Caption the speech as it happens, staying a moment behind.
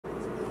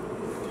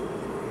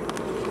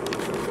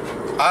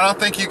I don't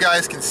think you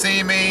guys can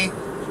see me.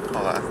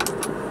 Hold on.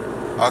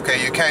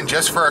 Okay, you can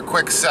just for a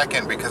quick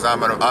second because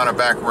I'm on a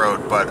back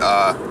road, but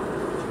I'm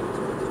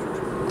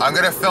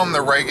gonna film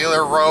the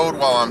regular road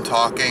while I'm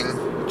talking,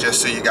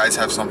 just so you guys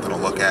have something to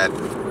look at.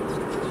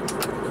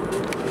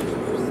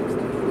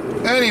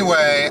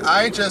 Anyway,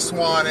 I just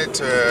wanted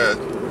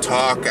to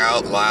talk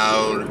out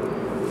loud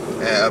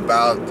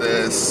about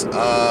this.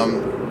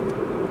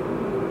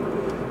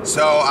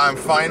 So I'm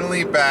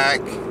finally back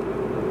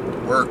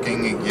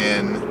working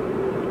again,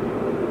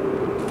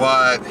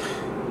 but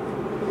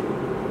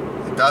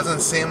it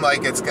doesn't seem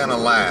like it's gonna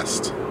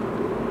last,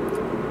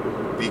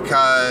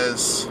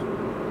 because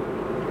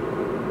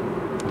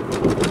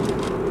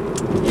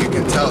you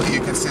can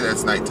see that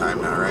it's nighttime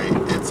now, right?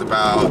 It's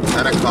about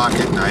 10 o'clock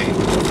at night.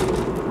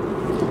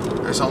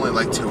 There's only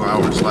like 2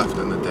 hours left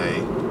in the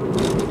day.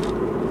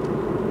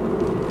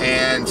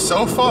 And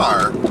so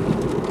far,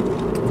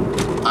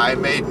 I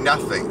made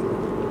nothing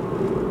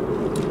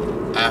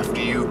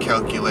after you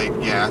calculate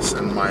gas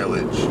and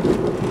mileage.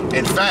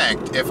 In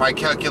fact, if I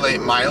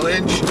calculate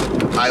mileage,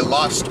 I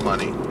lost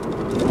money.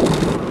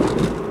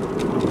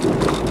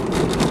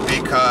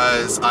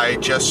 Because I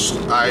just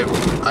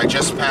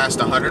passed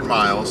 100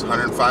 miles,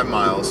 105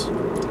 miles,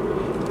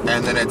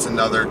 and then it's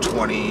another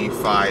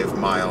 25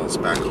 miles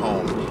back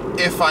home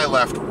if I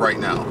left right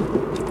now.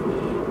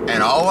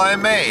 And all I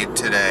made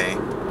today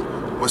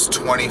was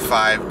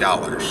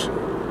 $25.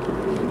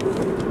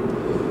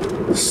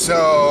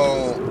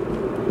 So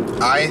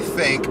I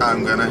think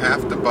I'm gonna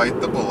have to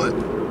bite the bullet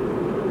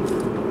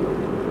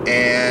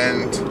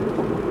and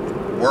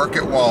work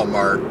at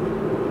Walmart.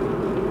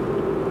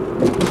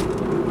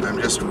 I'm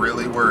just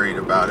really worried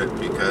about it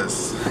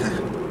because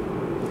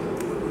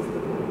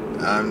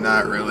I'm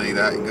not really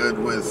that good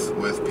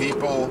with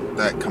people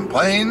that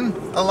complain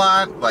a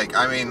lot. Like,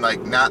 I mean,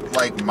 like, not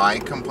like my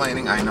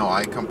complaining. I know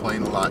I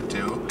complain a lot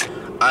too.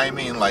 I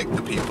mean, like,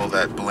 the people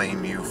that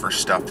blame you for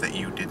stuff that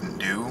you didn't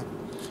do.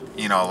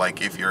 You know,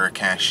 like if you're a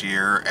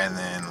cashier and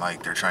then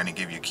like they're trying to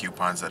give you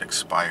coupons that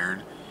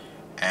expired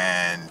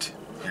and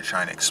you're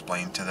trying to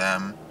explain to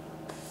them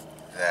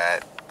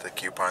that the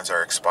coupons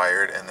are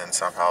expired, and then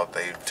somehow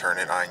they turn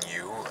it on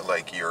you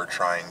like you're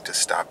trying to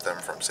stop them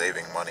from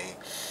saving money.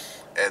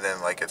 And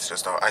then like it's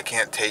just, I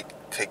can't take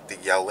the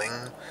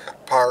yelling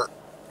part.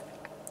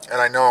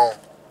 And I know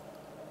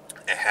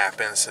it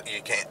happens.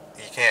 You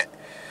can't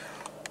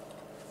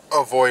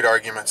avoid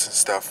arguments and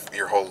stuff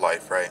your whole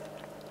life, right?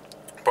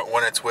 But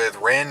when it's with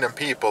random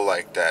people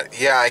like that,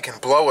 yeah, I can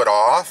blow it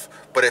off,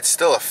 but it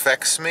still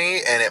affects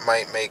me, and it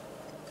might make,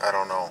 I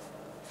don't know.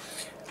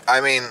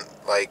 I mean,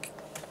 like,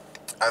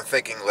 I'm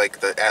thinking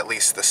like at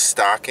least the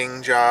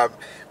stocking job,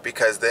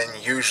 because then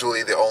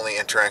usually the only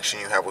interaction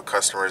you have with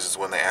customers is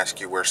when they ask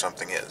you where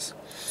something is.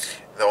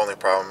 The only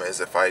problem is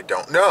if I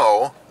don't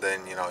know,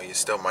 then, you know, you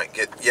still might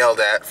get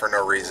yelled at for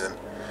no reason.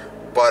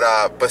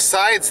 But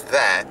besides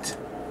that,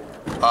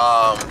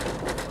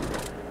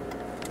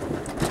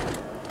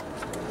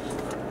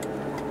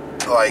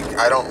 like,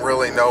 I don't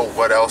really know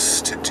what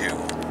else to do.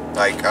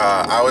 Like,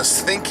 I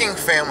was thinking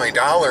Family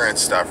Dollar and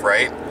stuff,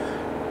 right?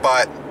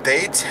 But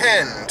they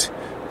tend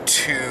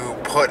to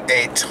put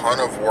a ton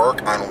of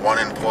work on one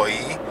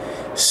employee.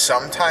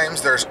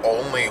 Sometimes there's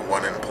only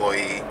one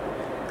employee,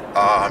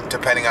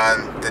 depending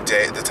on the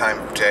day, the time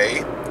of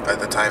day,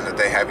 the time that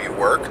they have you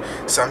work.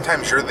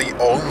 Sometimes you're the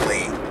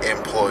only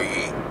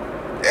employee.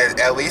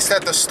 At least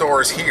at the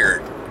stores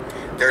here,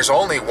 there's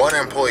only one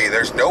employee.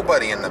 There's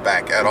nobody in the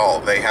back at all.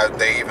 They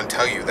even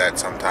tell you that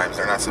sometimes.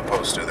 They're not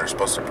supposed to. They're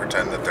supposed to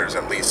pretend that there's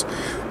at least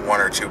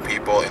 1 or 2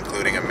 people,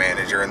 including a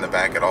manager, in the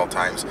back at all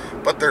times.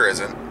 But there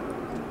isn't.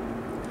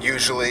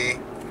 Usually,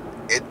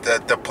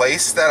 the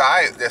place that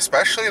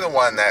especially the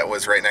one that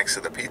was right next to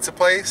the pizza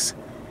place,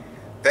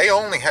 they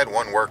only had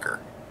 1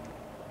 worker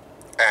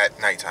at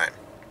nighttime.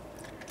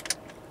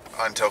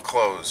 Until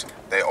close,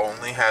 they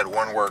only had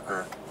 1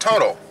 worker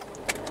total.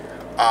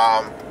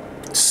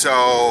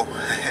 So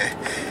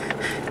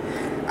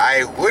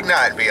I would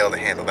not be able to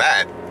handle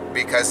that,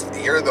 because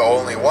you're the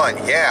only one.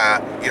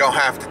 Yeah, you don't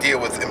have to deal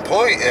with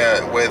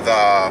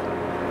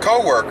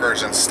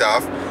co-workers and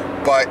stuff,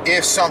 but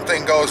if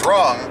something goes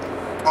wrong,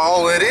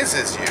 all it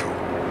is you.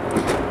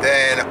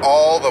 Then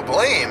all the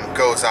blame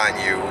goes on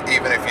you,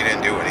 even if you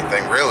didn't do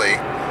anything, really.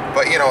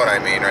 But you know what I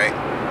mean, right?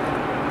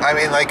 I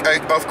mean, like,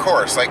 of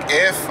course, like,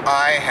 if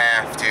I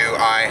have to,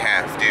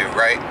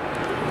 right?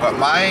 But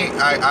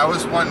I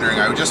was wondering,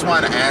 I just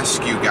want to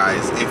ask you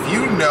guys, if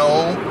you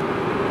know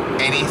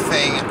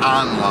anything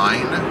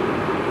online,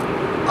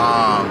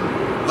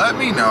 let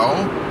me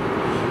know.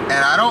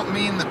 And I don't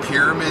mean the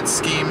pyramid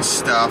scheme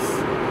stuff.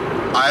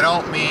 I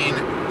don't mean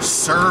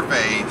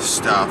survey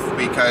stuff,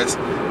 because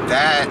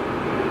that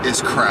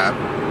is crap.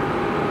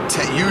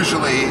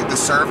 Usually the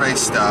survey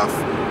stuff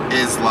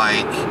is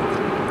like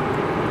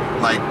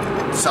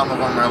some of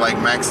them are like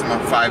maximum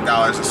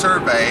 $5 a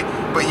survey,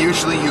 but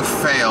usually you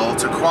fail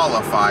to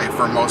qualify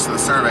for most of the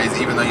surveys,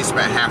 even though you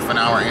spent half an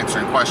hour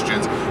answering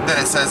questions. Then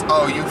it says,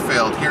 oh, you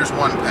failed, here's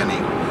 1 penny.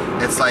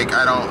 It's like,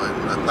 I don't,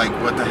 like,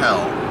 what the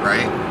hell,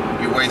 right?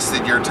 You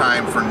wasted your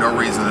time for no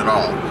reason at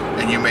all,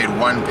 and you made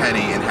 1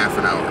 penny in half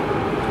an hour.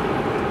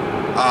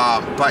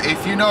 But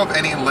if you know of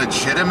any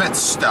legitimate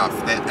stuff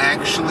that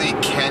actually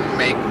can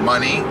make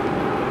money,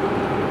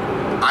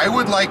 I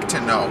would like to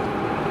know.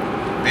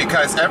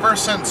 Because ever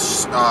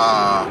since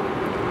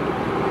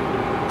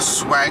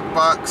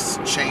Swagbucks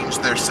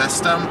changed their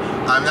system,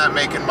 I'm not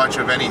making much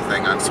of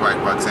anything on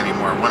Swagbucks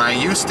anymore. When I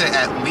used to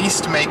at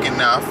least make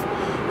enough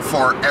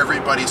for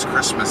everybody's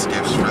Christmas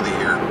gifts for the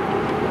year.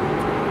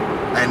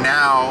 And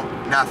now,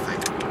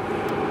 nothing.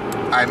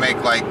 I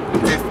make like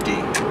 50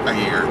 a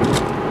year.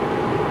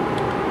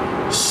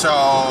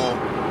 So,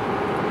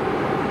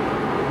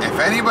 if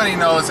anybody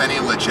knows any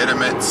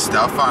legitimate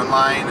stuff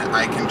online,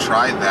 I can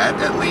try that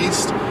at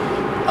least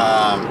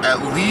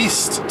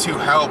to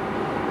help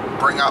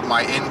bring up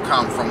my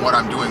income from what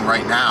I'm doing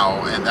right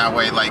now, and that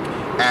way, like,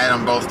 add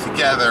them both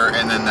together,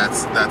 and then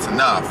that's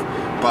enough.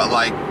 But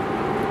like,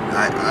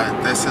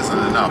 this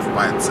isn't enough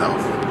by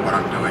itself, what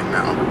I'm doing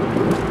now,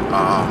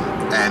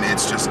 and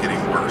it's just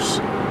getting worse.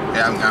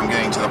 I'm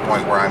getting to the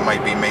point where I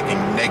might be making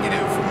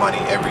negative money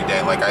every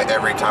day. Like,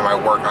 every time I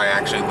work, I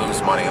actually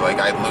lose money. Like,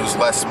 I'd lose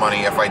less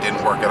money if I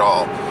didn't work at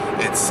all.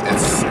 It's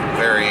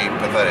very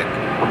pathetic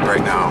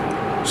right now.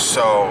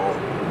 So,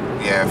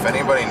 yeah, if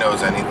anybody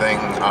knows anything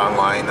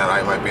online that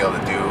I might be able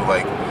to do,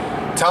 like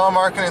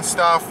telemarketing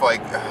stuff,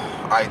 like,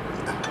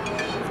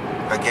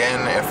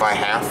 again, if I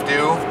have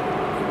to,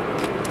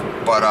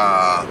 but,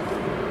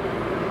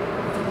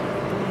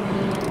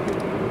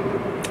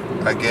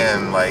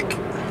 again, like,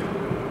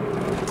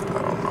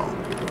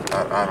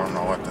 I don't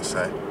know what to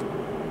say.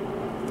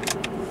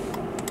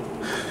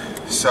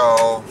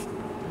 So,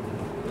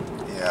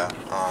 yeah,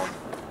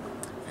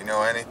 if you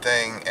know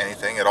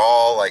anything at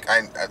all, like,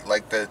 I'd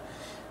like to,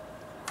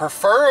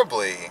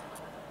 preferably,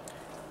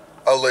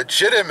 a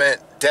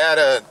legitimate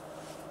data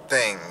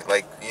thing,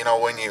 like, you know,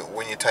 when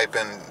you type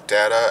in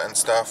data and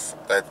stuff,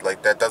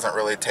 that doesn't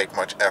really take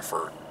much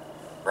effort,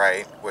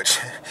 right? Which,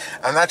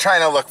 I'm not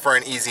trying to look for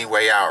an easy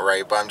way out,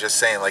 right? But I'm just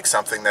saying, like,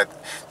 something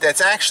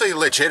that's actually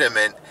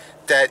legitimate,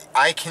 that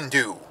I can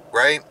do,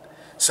 right?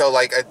 So,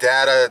 like, a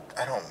data,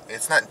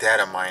 it's not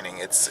data mining,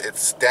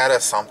 it's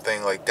data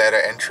something, like data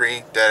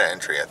entry,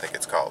 I think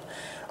it's called.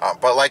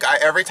 But like,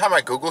 every time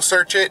I Google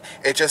search it,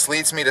 it just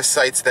leads me to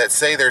sites that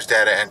say there's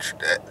data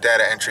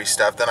entry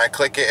stuff. Then I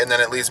click it, and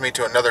then it leads me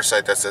to another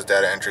site that says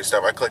data entry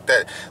stuff. I click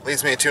that,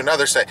 leads me to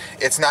another site.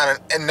 It's not,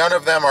 and none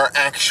of them are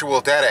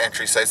actual data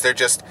entry sites. They're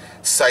just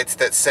sites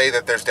that say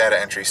that there's data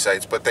entry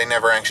sites, but they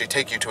never actually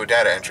take you to a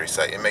data entry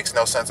site. It makes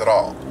no sense at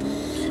all.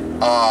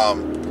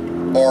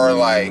 Or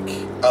like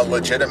a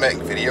legitimate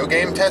video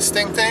game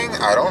testing thing.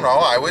 I don't know.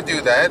 I would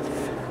do that.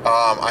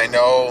 I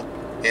know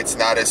it's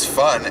not as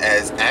fun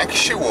as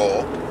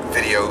actually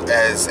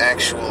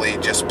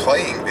just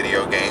playing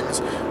video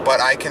games,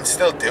 but I can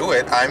still do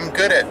it. I'm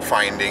good at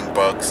finding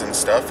bugs and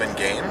stuff in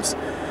games.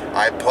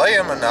 I play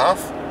them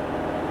enough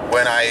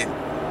when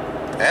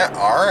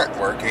aren't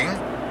working,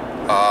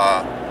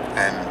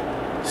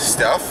 and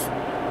stuff,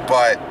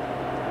 but,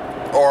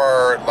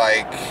 or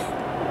like,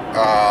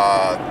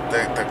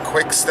 the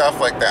quick stuff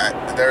like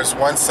that. There's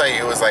one site,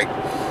 it was like,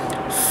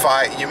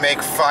 you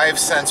make 5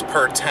 cents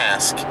per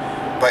task,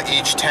 but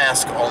each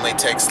task only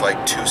takes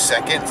like 2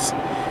 seconds,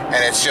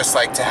 and it's just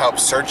like to help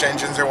search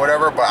engines or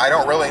whatever, but I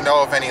don't really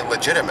know of any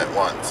legitimate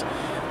ones.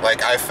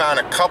 Like, I found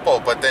a couple,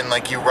 but then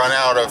like you run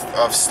out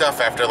of stuff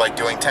after like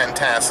doing 10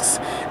 tasks,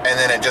 and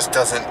then it just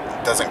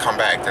doesn't come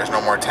back. There's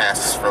no more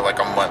tasks for like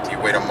a month. You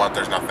wait a month,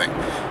 there's nothing.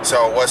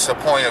 So what's the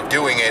point of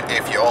doing it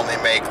if you only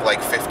make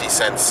like 50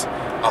 cents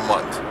a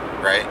month,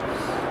 right?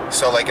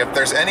 So like, if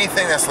there's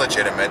anything that's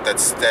legitimate,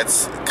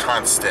 that's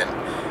constant,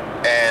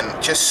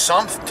 and just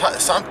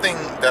something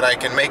that I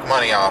can make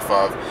money off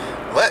of,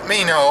 let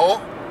me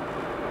know,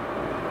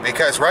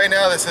 because right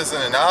now this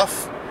isn't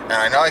enough, and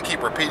I know I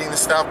keep repeating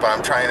this stuff, but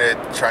I'm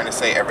trying to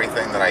say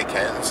everything that I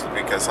can,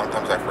 because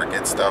sometimes I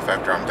forget stuff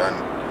after I'm done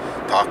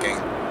talking.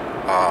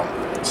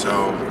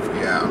 So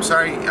yeah, I'm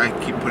sorry I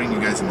keep putting you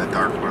guys in the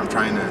dark, but I'm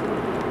trying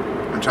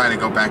to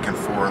go back and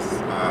forth,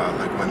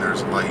 like when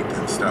there's light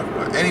and stuff.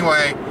 But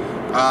anyway,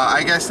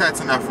 I guess that's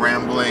enough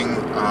rambling.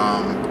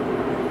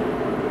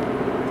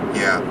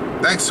 Yeah,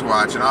 thanks for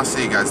watching. I'll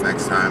see you guys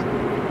next time.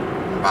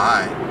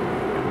 Bye.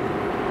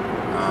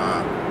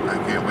 I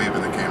can't wave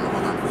in the camera.